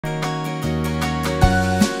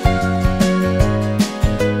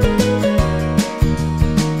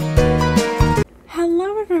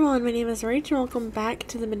everyone, my name is Rachel. Welcome back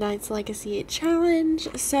to the Midnight's Legacy Challenge.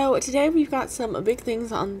 So today we've got some big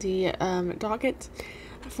things on the docket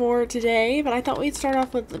for today, but I thought we'd start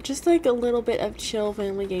off with just like a little bit of chill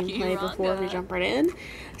family gameplay before we jump right in.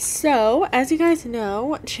 So, as you guys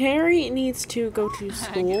know, Cherry needs to go to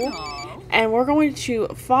school, and we're going to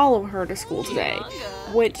follow her to school today,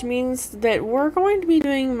 which means that we're going to be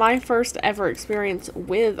doing my first ever experience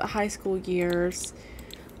with high school years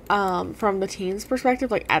from the teens'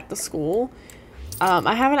 perspective, like at the school.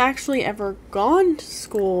 I haven't actually ever gone to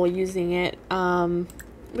school using it,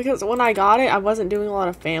 because when I got it, I wasn't doing a lot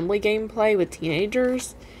of family gameplay with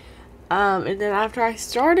teenagers. And then after I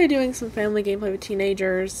started doing some family gameplay with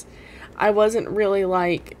teenagers, I wasn't really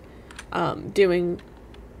like, doing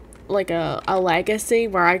like a legacy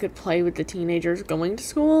where I could play with the teenagers going to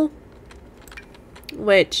school,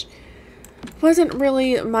 which wasn't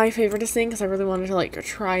really my favorite thing because I really wanted to like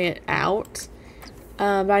try it out.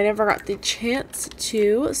 But I never got the chance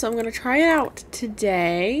to, so I'm going to try it out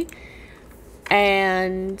today.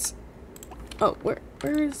 And, oh, where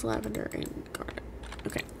is Lavender and Garnet?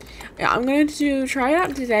 Okay. Yeah, I'm going to try it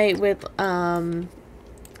out today with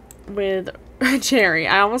Cherry.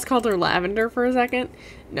 I almost called her Lavender for a second.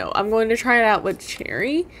 No, I'm going to try it out with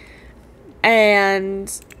Cherry.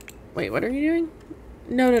 And, wait, what are you doing?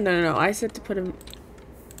 No. I said to put him,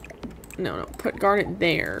 no, put Garnet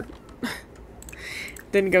there.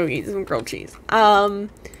 Then go eat some grilled cheese.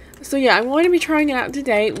 So yeah, I'm going to be trying it out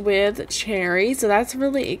today with Cherry, so that's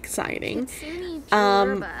really exciting. She's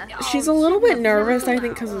a little bit nervous, I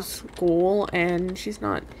think, because of school, and she's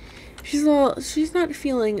not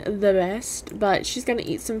feeling the best, but she's gonna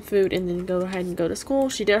eat some food and then go ahead and go to school.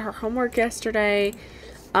 She did her homework yesterday.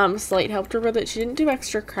 Slate helped her with it. She didn't do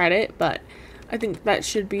extra credit, but I think that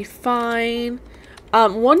should be fine.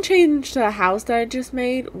 One change to the house that I just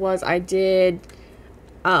made was I did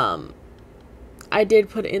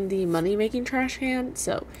put in the money-making trash can,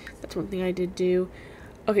 so that's one thing I did do.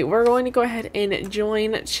 Okay, we're going to go ahead and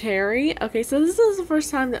join Cherry. Okay, so this is the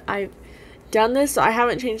first time that I've done this, so I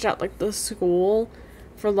haven't changed out, like, the school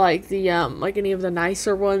for, like, the, like, any of the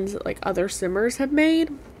nicer ones that, like, other simmers have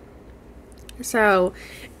made. So,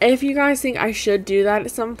 if you guys think I should do that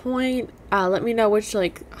at some point, let me know which,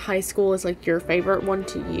 like, high school is, like, your favorite one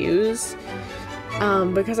to use.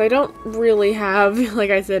 Because I don't really have,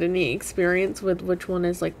 like I said, any experience with which one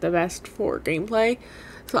is, like, the best for gameplay.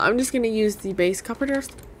 So I'm just going to use the base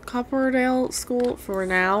Copperdale school for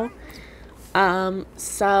now.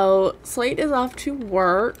 So Slate is off to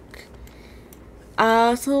work.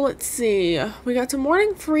 So let's see. We got some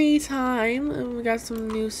morning free time, and we got some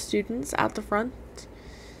new students out the front.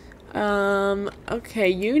 Okay,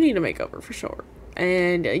 you need a makeover for sure.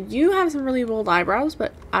 And you have some really bold eyebrows,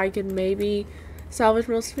 but I can maybe salvage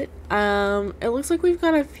most of it. It looks like we've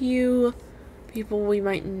got a few people we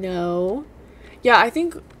might know. Yeah, I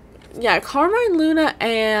think, yeah, Carmine Luna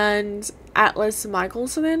and Atlas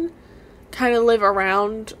Michelson kind of live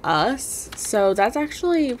around us, so that's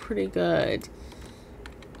actually pretty good.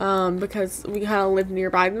 Because we kind of live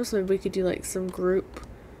nearby them, so maybe we could do like some group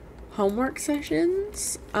homework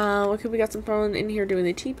sessions. Okay, we got some fun in here doing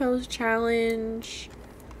the T-pose challenge.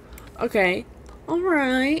 Okay.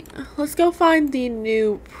 Alright, let's go find the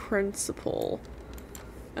new principal.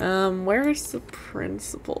 Where is the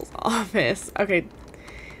principal's office? Okay,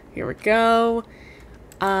 here we go.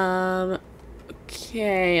 Okay,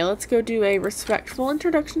 let's go do a respectful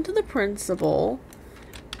introduction to the principal.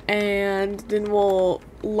 And then we'll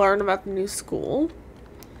learn about the new school.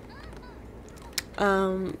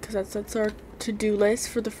 Because that's our to-do list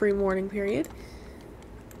for the free morning period.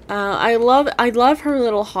 I love her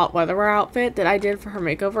little hot weather outfit that I did for her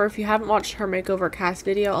makeover. If you haven't watched her makeover cast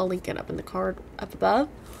video, I'll link it up in the card up above.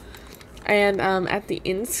 And, at the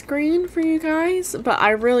end screen for you guys. But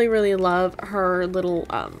I really love her little,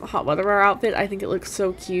 hot weather outfit. I think it looks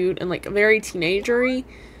so cute and, like, very teenagery.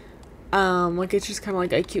 Like, it's just kind of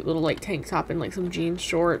like a cute little, like, tank top and, like, some jean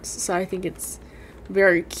shorts. So I think it's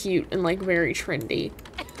very cute and, like, very trendy.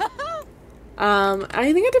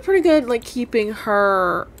 I think I did pretty good, like, keeping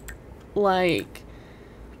her looks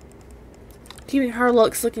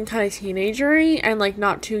looking kind of teenagery and, like,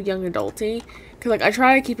 not too young adulty. Because, like, I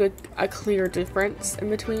try to keep a clear difference in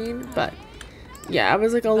between, but, yeah, I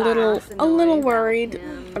was, like, a little worried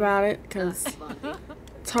about it, because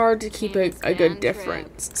it's hard to keep a good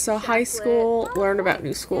difference. So, high school, learn about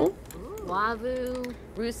new school. It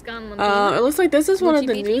looks like this is one of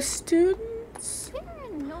the new students.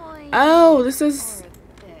 Oh, this is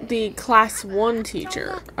the class 1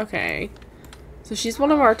 teacher. Okay. So she's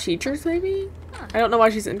one of our teachers, maybe? I don't know why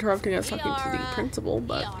she's interrupting us talking to the principal,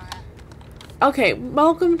 but Okay,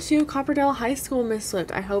 welcome to Copperdale High School, Miss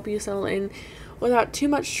Swift. I hope you settle in without too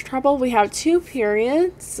much trouble. We have 2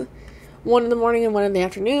 periods, one in the morning and one in the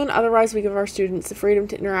afternoon. Otherwise, we give our students the freedom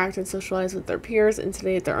to interact and socialize with their peers and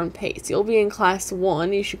study at their own pace. You'll be in class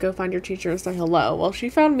 1. You should go find your teacher and say hello. Well, she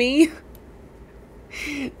found me,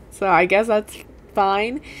 so I guess that's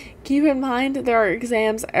fine. Keep in mind there are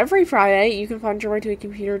exams every Friday. You can find your way to a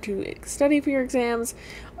computer to study for your exams,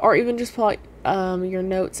 or even just pull out your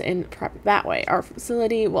notes and prep that way. Our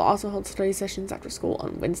facility will also hold study sessions after school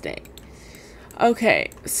on Wednesday.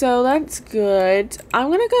 Okay, so that's good.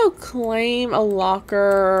 I'm gonna go claim a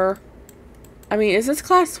locker. I mean, is this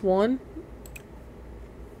class 1?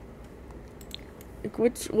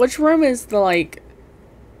 Which room is the like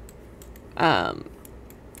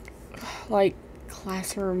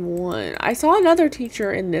classroom 1? I saw another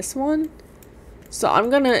teacher in this one, so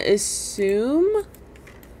I'm gonna assume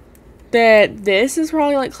that this is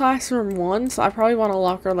probably like classroom 1, so I probably want a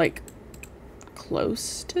locker like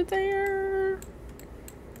close to there.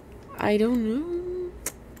 I don't know.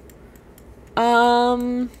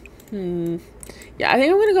 Yeah, I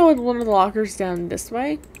think I'm gonna go with one of the lockers down this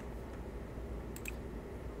way.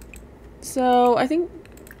 So I think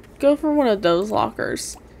go for one of those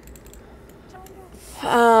lockers.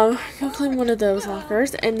 Go claim one of those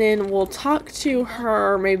lockers, and then we'll talk to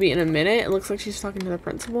her maybe in a minute. It looks like she's talking to the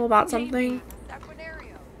principal about something.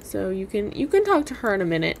 So you can talk to her in a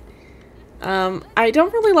minute. I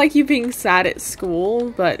don't really like you being sad at school,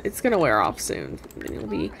 but it's gonna wear off soon.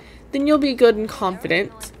 Then you'll be good and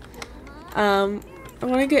confident. I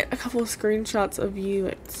want to get a couple of screenshots of you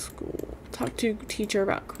at school. Talk to teacher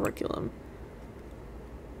about curriculum.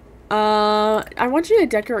 I want you to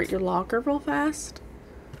decorate your locker real fast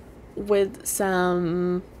with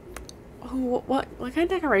some. Oh, what kind of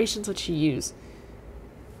decorations would she use?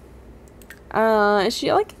 Does she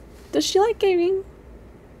like gaming?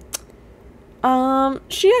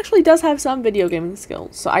 She actually does have some video gaming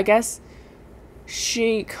skills, so I guess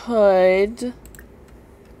she could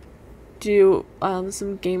do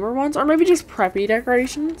some gamer ones, or maybe just preppy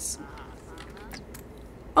decorations.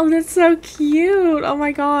 Oh, that's so cute! Oh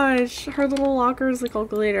my gosh, her little locker is like all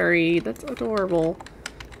glittery. That's adorable.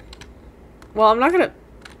 Well, I'm not gonna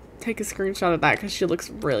take a screenshot of that because she looks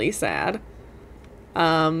really sad.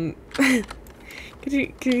 Could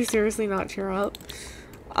you seriously not cheer up?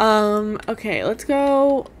 Okay, let's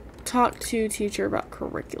go talk to teacher about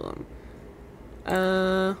curriculum.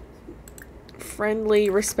 Friendly,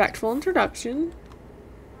 respectful introduction.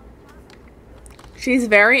 She's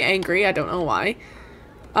very angry, I don't know why.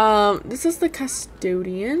 This is the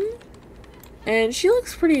custodian, and she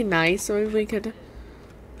looks pretty nice, so maybe we could,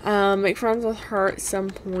 make friends with her at some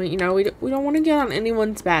point. You know, we don't want to get on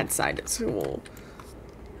anyone's bad side at school.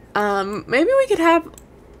 Maybe we could have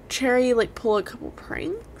Cherry, like, pull a couple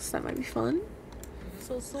pranks. That might be fun.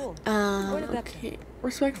 Okay.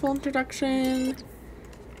 Respectful introduction.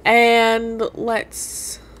 And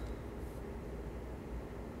let's...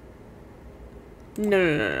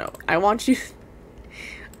 No. I want you...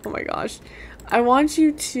 Oh my gosh. I want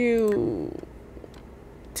you to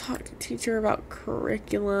talk to teacher about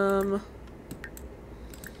curriculum.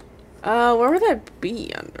 Where would that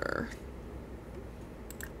be under?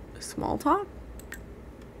 Small talk?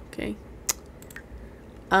 Okay.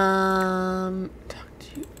 Talk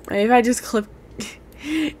to you. Maybe if I just clip.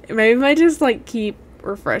 Maybe if I just like keep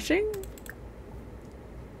refreshing.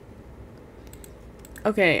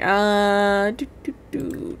 Okay.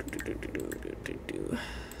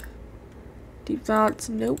 Deep thoughts.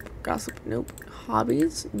 Nope. Gossip. Nope.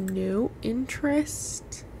 Hobbies. No.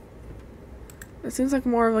 Interest. It seems like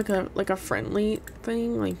more of like a friendly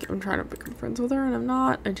thing. Like I'm trying to become friends with her, and I'm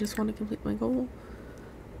not. I just want to complete my goal.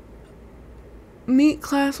 Meet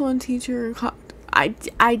class 1 teacher. I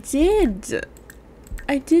did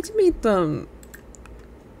meet them.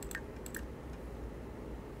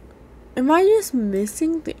 Am I just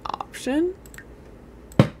missing the option?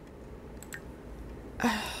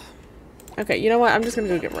 Okay, you know what? I'm just gonna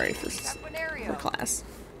go get ready for class.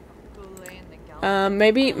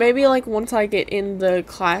 Maybe like once I get in the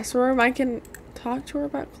classroom, I can talk to her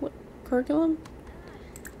about curriculum.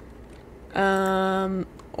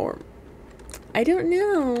 Or I don't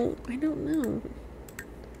know.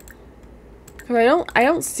 Cause I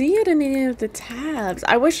don't see it in any of the tabs.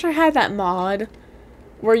 I wish I had that mod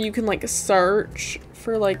where you can like search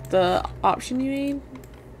for like the option you need.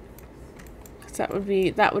 Cause that would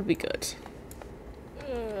be good.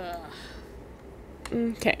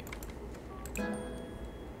 Okay.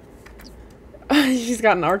 She's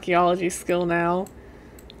got an archaeology skill now.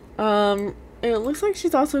 And it looks like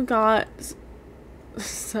she's also got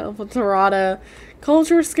So the Tarada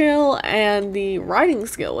culture skill and the writing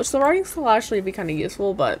skill, which the writing skill will actually be kind of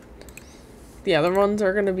useful, but the other ones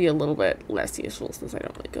are going to be a little bit less useful since I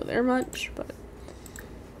don't really go there much, but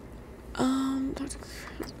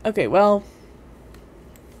okay, well,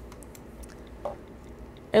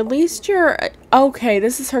 at least you're okay.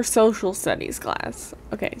 This is her social studies class.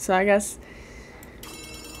 Okay, so I guess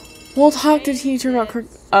we'll talk to teacher about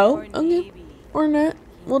okay, or not.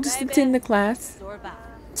 We'll just attend the class,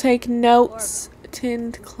 take notes,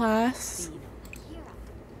 attend class.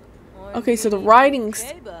 Okay, so the writing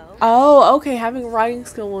okay, having writing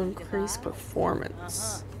skill will increase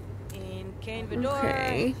performance.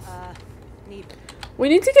 Okay. We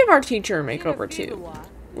need to give our teacher a makeover too.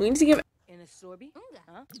 We need to give,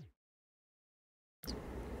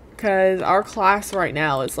 because our class right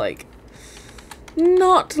now is like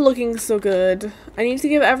not looking so good. I need to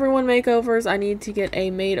give everyone makeovers. I need to get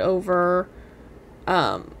a made over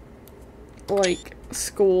like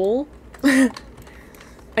school. I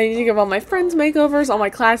need to give all my friends makeovers, all my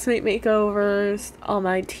classmate makeovers, all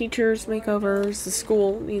my teachers makeovers. The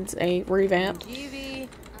school needs a revamp.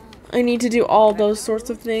 I need to do all those sorts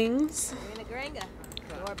of things.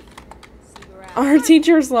 Our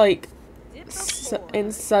teacher's like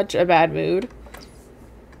in such a bad mood.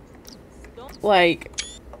 Like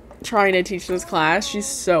trying to teach this class. She's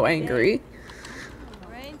so angry.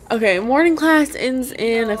 Okay, morning class ends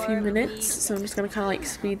in a few minutes, so I'm just gonna kind of like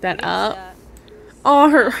speed that up. Oh,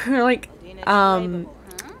 her like, I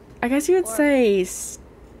guess you would say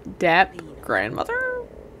step grandmother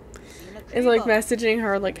is like messaging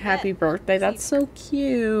her like happy birthday. That's so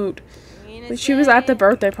cute. Like, she was at the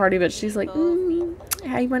birthday party, but she's like,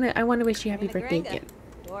 I wanna wish you happy birthday again.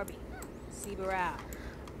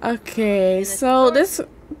 Okay, so this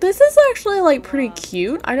is actually like pretty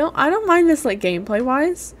cute. I don't mind this like gameplay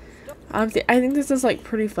wise. I think this is like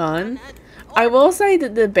pretty fun. I will say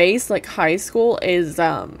that the base, like, high school is,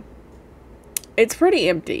 it's pretty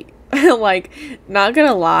empty. Like, not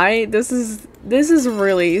gonna lie, this is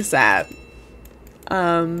really sad.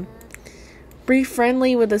 Be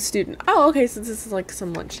friendly with a student. Oh, okay, so this is, like,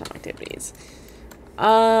 some lunchtime activities.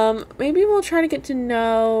 Maybe we'll try to get to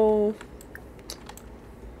know...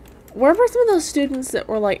 Where were some of those students that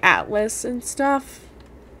were, like, Atlas and stuff?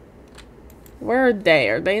 Where are they?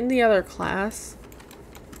 Are they in the other class?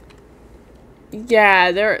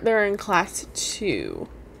 Yeah, they're in class 2.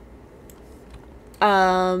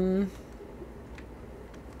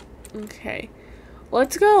 Okay.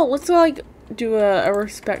 Let's go like do a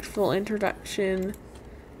respectful introduction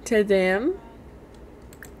to them.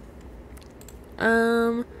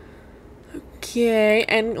 Okay,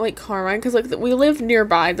 and like Carmine, because like we live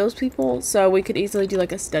nearby those people, so we could easily do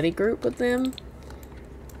like a study group with them.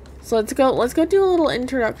 So let's go do a little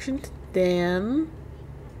introduction to them.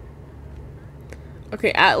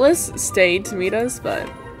 Okay, Atlas stayed to meet us, but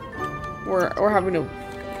we're having to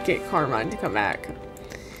get Carmine to come back.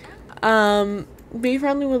 Be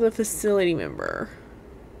friendly with a facility member.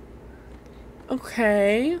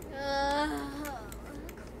 Okay.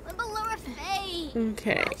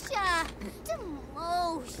 Okay.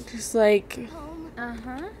 Just like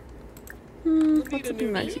what's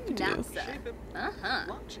something nice you can do?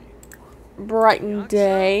 Brighten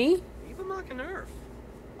day.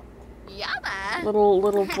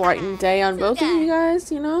 Little brighten day on both of you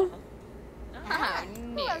guys, you know?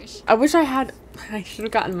 I wish I should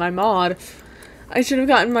have gotten my mod. I should have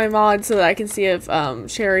gotten my mod so that I can see if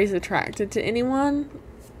Sherry's attracted to anyone.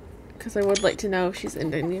 Because I would like to know if she's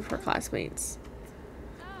into any of her classmates.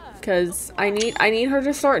 Because I need her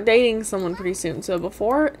to start dating someone pretty soon. So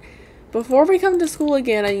before we come to school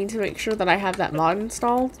again, I need to make sure that I have that mod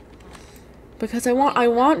installed. Because I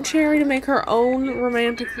want Cherry to make her own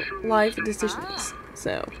romantic life decisions.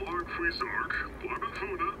 So.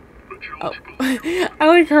 Oh. I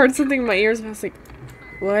like heard something in my ears and I was like,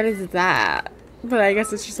 what is that? But I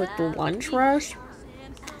guess it's just like the lunch rush.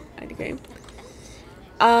 Okay.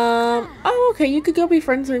 Oh, okay, you could go be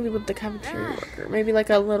friends maybe with the cafeteria worker. Maybe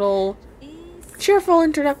like a little cheerful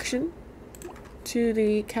introduction to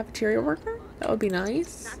the cafeteria worker. That would be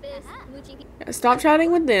nice. Yeah, stop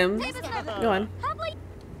chatting with them. Go on.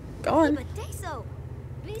 Go on.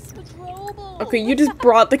 Okay, you just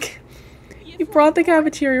brought the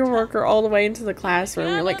cafeteria worker all the way into the classroom.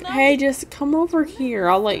 You're like, hey, just come over here.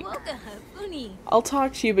 I'll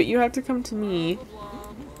talk to you, but you have to come to me.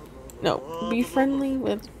 No, be friendly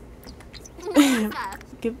with...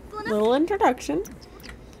 Give a little introduction.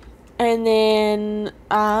 And then,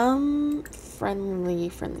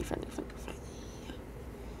 friendly.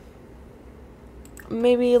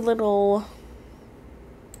 Maybe a little...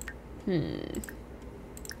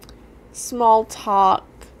 small talk.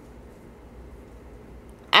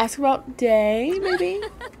 Ask about day, maybe?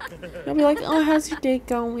 They'll be like, oh, how's your day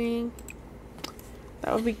going?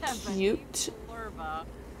 That would be cute.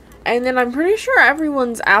 And then I'm pretty sure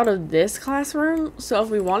everyone's out of this classroom, so if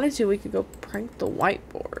we wanted to, we could go prank the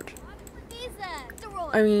whiteboard.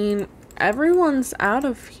 I mean, everyone's out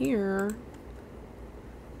of here.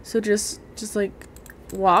 So just like,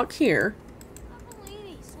 walk here.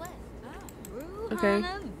 Okay.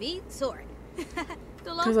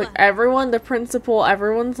 Because, like, everyone, the principal,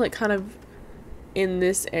 everyone's, like, kind of in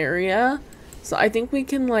this area. So I think we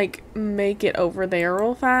can, like, make it over there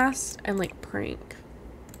real fast and, like, prank.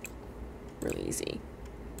 Really easy.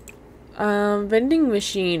 Vending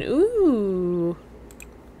machine. Ooh.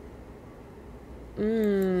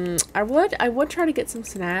 I would try to get some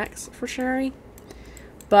snacks for Sherry.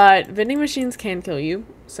 But vending machines can kill you.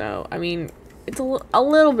 So, I mean, it's a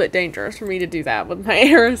little bit dangerous for me to do that with my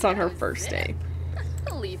Eris on her first day.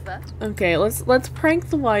 Okay, let's prank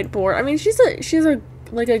the whiteboard. I mean, she's a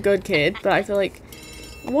like a good kid, but I feel like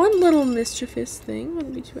one little mischievous thing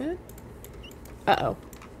wouldn't be too bad. Uh-oh.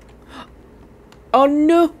 Oh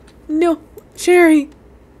no! No! Sherry!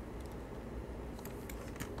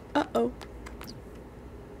 Uh-oh.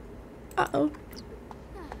 Uh-oh.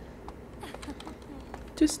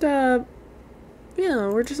 Just yeah,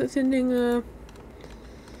 we're just attending a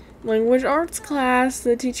language arts class.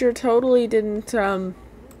 The teacher totally didn't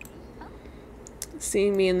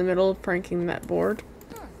see me in the middle of pranking that board.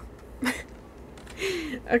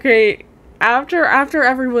 Okay, after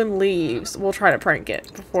everyone leaves, we'll try to prank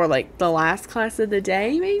it before like the last class of the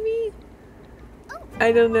day, maybe?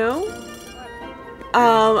 I don't know.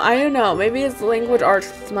 I don't know. Maybe it's language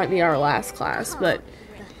arts might be our last class, but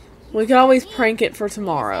we can always prank it for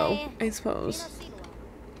tomorrow, I suppose.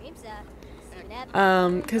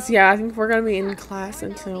 Cause yeah, I think we're gonna be in class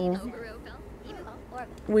until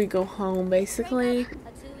we go home, basically.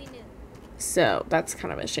 So, that's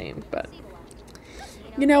kind of a shame, but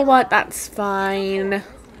you know what? That's fine.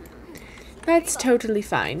 That's totally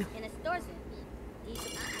fine.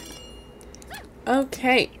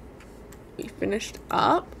 Okay. We finished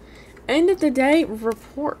up. End of the day,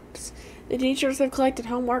 reports. The teachers have collected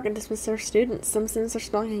homework and dismissed their students. Some students are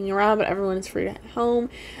still hanging around, but everyone is free at home.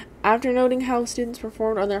 After noting how students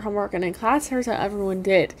performed on their homework and in class, here's how everyone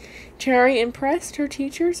did. Cherry impressed her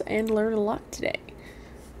teachers and learned a lot today.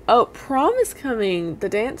 Oh, prom is coming. The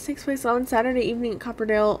dance takes place on Saturday evening at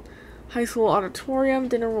Copperdale High School Auditorium.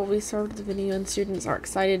 Dinner will be served at the venue and students are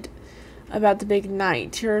excited about the big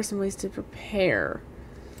night. Here are some ways to prepare.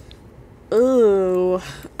 Ooh,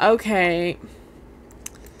 okay.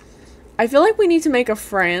 I feel like we need to make a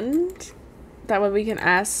friend. That way we can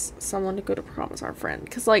ask someone to go to prom as our friend.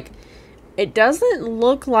 Because, like, it doesn't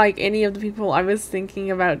look like any of the people I was thinking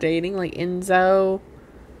about dating. Like, Enzo.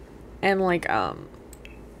 And, like,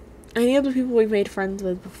 any of the people we've made friends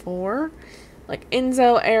with before. Like,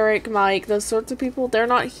 Enzo, Eric, Mike, those sorts of people. They're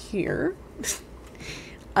not here.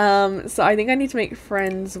 So I think I need to make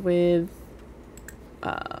friends with,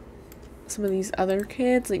 some of these other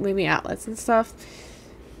kids. Like, maybe outlets and stuff.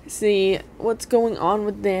 See what's going on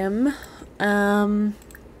with them. They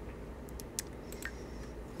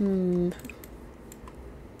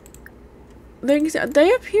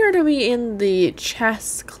appear to be in the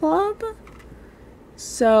chess club.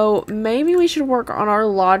 So maybe we should work on our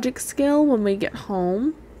logic skill when we get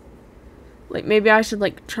home. Like, maybe I should,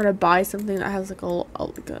 like, try to buy something that has, like, a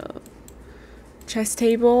chess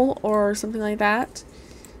table or something like that.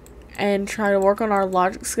 And try to work on our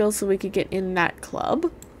logic skills so we could get in that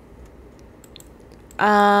club.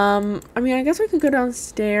 I mean, I guess we could go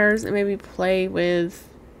downstairs and maybe play with...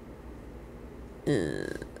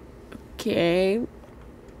 okay.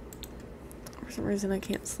 For some reason I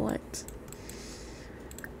can't select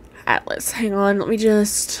Atlas. Hang on, let me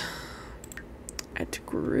just add to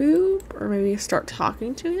group, or maybe start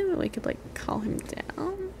talking to him and we could, like, call him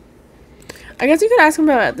down. I guess you could ask him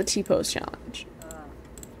about the T-pose challenge.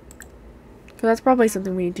 So that's probably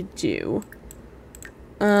something we need to do.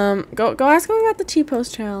 Go ask him about the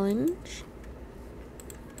T-pose challenge.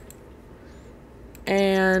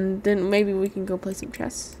 And then maybe we can go play some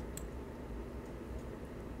chess.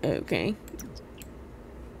 Okay.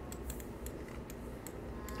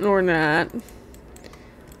 Or not.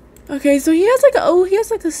 Okay, so he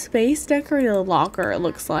has like a space decorated locker, it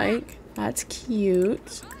looks like. That's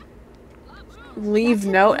cute. Leave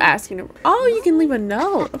note asking him. Oh, you can leave a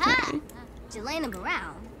note. Okay.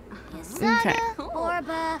 Okay.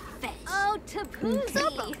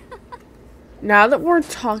 Okay. Now that we're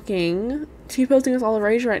talking, T-posting is all the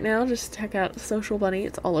rage right now. Just check out Social Bunny.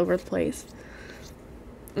 It's all over the place.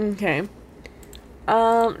 Okay.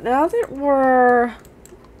 Now that we're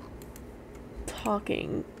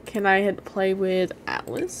talking, can I hit play with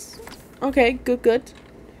Atlas? Okay, good, good.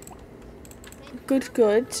 Good,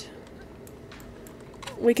 good.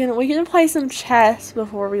 We can play some chess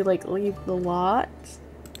before we like leave the lot.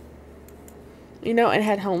 You know, and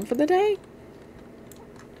head home for the day.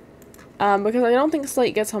 Because I don't think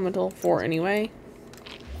Slate gets home until 4 anyway.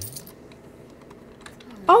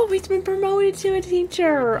 Oh, he's been promoted to a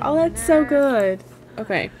teacher. Oh, that's so good.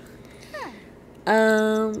 Okay. Play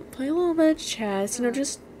a little bit of chess. You know,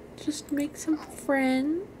 just make some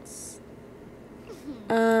friends.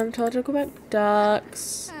 Tell a joke about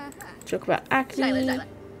ducks. Joke about acne.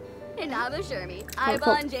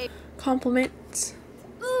 Compliment.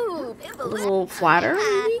 A little flatter,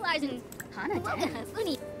 maybe?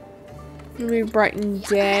 Maybe brighten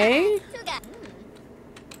day.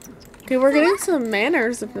 Okay, we're getting some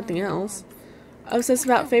manners, if nothing else. Obsessed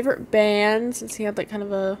about favorite bands, since he had like kind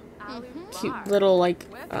of a cute little like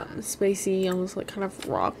spacey, almost like kind of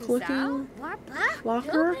rock looking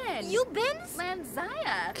locker.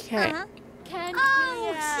 Okay.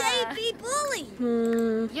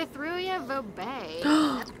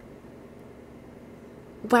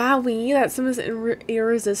 Wowie, that sim is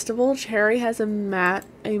irresistible. Cherry has a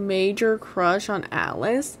major crush on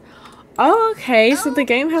Atlas. Oh, okay, so the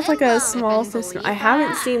game has like a small system. I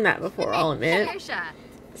haven't seen that before, I'll admit.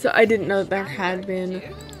 So I didn't know that there had been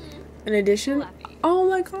an addition. Oh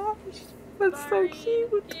my gosh, that's so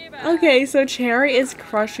cute. Okay, so Cherry is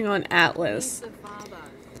crushing on Atlas.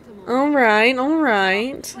 Alright,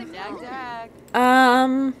 alright.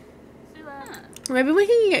 Maybe we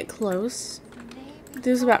can get close.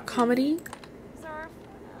 This is about comedy.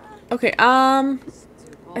 Okay, I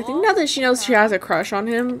think now that she knows she has a crush on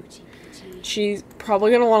him, she's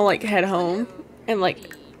probably gonna want to like head home and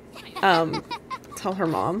like tell her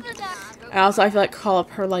mom. And also I feel like call up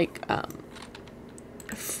her like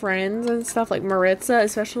friends and stuff, like Maritza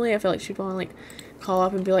especially. I feel like she'd want to like call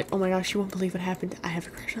up and be like, oh my gosh, you won't believe what happened, I have a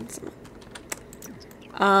crush on someone.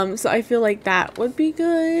 So I feel like that would be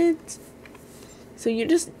good. So you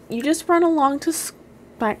just run along to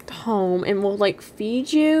back home and we'll like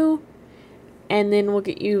feed you, and then we'll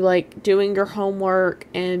get you like doing your homework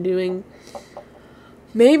and doing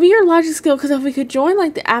maybe your logic skill, because if we could join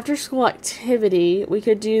like the after school activity, we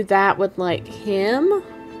could do that with like him.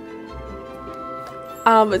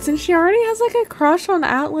 But since she already has like a crush on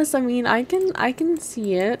Atlas, I mean, I can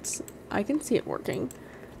see it. I can see it working.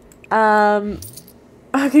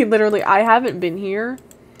 Okay, literally, I haven't been here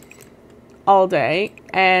all day,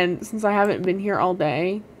 and since I haven't been here all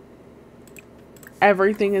day,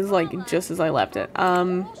 everything is like just as I left it.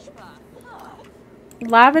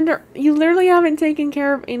 Lavender, you literally haven't taken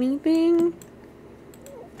care of anything?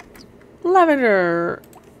 Lavender,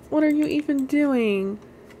 what are you even doing?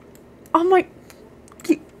 Oh my,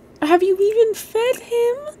 have you even fed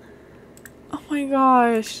him? Oh my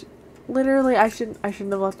gosh. Literally, I shouldn't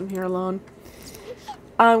have left him here alone.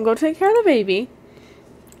 Go take care of the baby.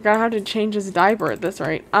 Gotta have to change his diaper at this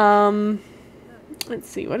rate. Let's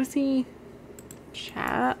see, what is he?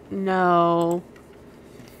 Chat? No.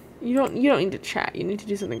 You don't need to chat. You need to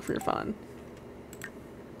do something for your fun.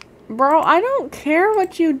 Bro, I don't care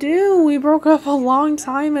what you do. We broke up a long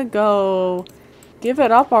time ago. Give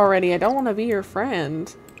it up already. I don't want to be your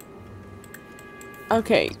friend.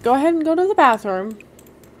 Okay, go ahead and go to the bathroom.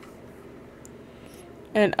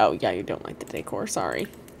 And, oh, yeah, you don't like the decor. Sorry.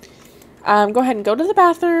 Go ahead and go to the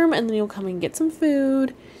bathroom, and then you'll come and get some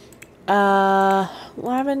food.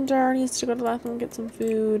 Lavender needs to go to the bathroom and get some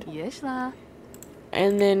food.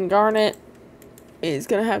 And then Garnet is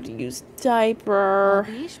gonna have to use diaper.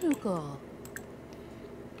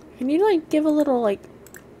 Can you, like, give a little, like,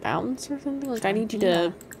 bounce or something? Like, I need you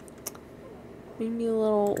to maybe a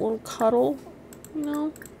little cuddle, you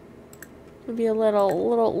know? Maybe a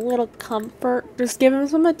little comfort. Just give him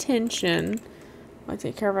some attention. I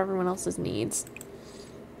take care of everyone else's needs.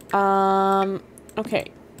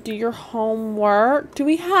 Okay. Do your homework. Do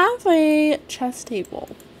we have a chess table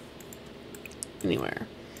anywhere?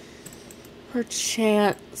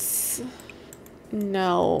 Perchance.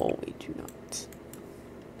 No, we do not.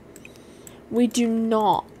 We do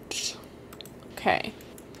not. Okay.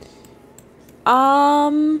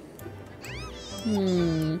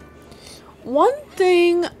 One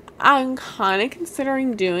thing I'm kind of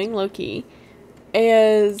considering doing, low-key,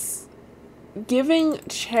 is giving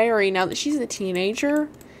Cherry, now that she's a teenager,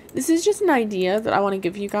 this is just an idea that I want to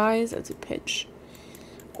give you guys as a pitch.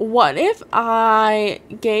 What if I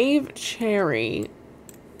gave Cherry,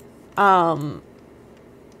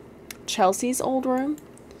 Chelsea's old room?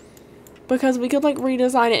 Because we could, like,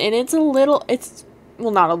 redesign it, and it's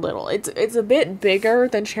well, not a little. It's a bit bigger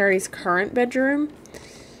than Cherry's current bedroom.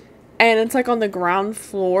 And it's like on the ground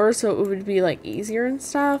floor, so it would be like easier and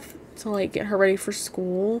stuff to like get her ready for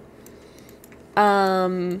school.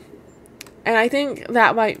 And I think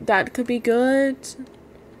that could be good.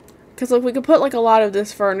 Cause like we could put like a lot of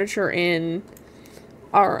this furniture in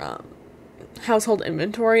our household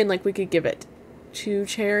inventory, and like we could give it to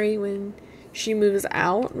Cherry when she moves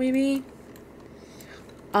out, maybe.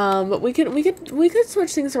 But we could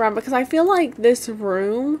switch things around, because I feel like this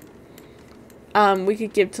room we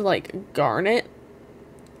could give to like Garnet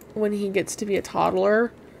when he gets to be a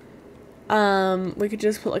toddler. We could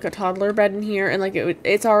just put like a toddler bed in here, and like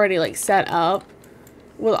it's already like set up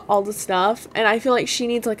with all the stuff, and I feel like she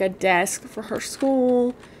needs like a desk for her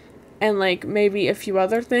school and like maybe a few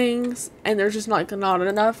other things, and there's just not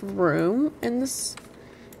enough room in this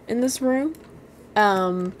room.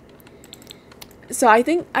 So I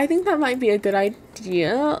think that might be a good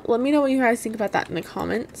idea. Let me know what you guys think about that in the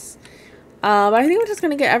comments. But I think we're just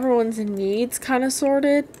gonna get everyone's needs kind of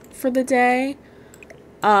sorted for the day,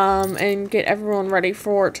 and get everyone ready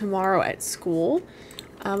for tomorrow at school.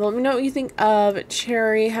 Let me know what you think of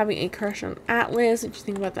Cherry having a crush on Atlas, what you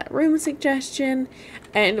think about that room suggestion,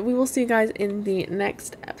 and we will see you guys in the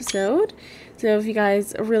next episode. So if you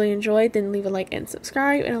guys really enjoyed, then leave a like and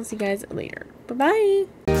subscribe, and I'll see you guys later.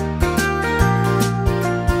 Bye-bye!